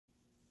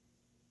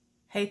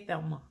Hey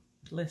Thelma,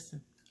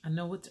 listen, I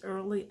know it's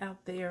early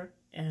out there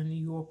and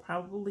you're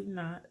probably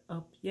not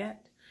up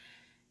yet,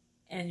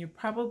 and you're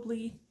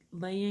probably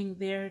laying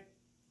there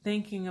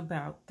thinking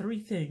about three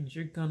things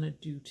you're gonna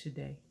do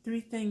today. Three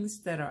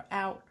things that are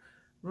out,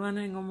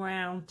 running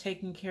around,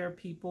 taking care of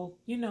people,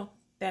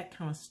 that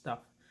kind of stuff.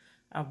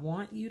 I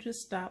want you to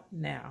stop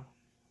now,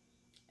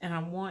 and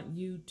I want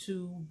you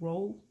to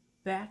roll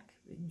back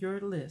your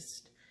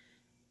list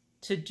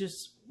to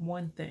just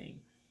one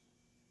thing.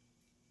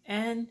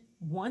 And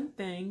one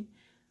thing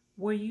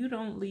where you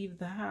don't leave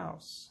the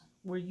house,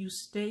 where you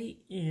stay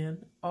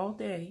in all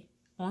day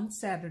on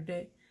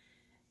Saturday,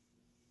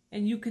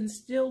 and you can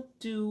still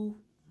do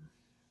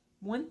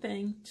one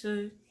thing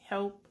to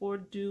help or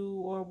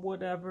do or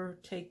whatever,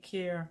 take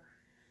care,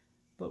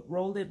 but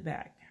roll it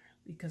back,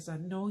 because I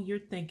know you're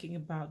thinking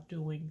about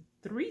doing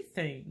three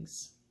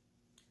things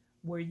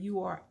where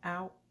you are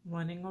out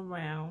running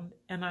around,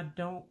 and I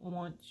don't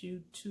want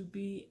you to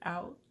be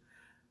out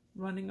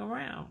running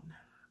around.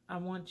 I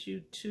want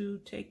you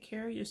to take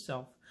care of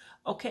yourself.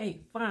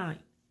 Okay, fine.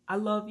 I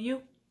love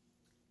you.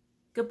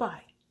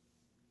 Goodbye.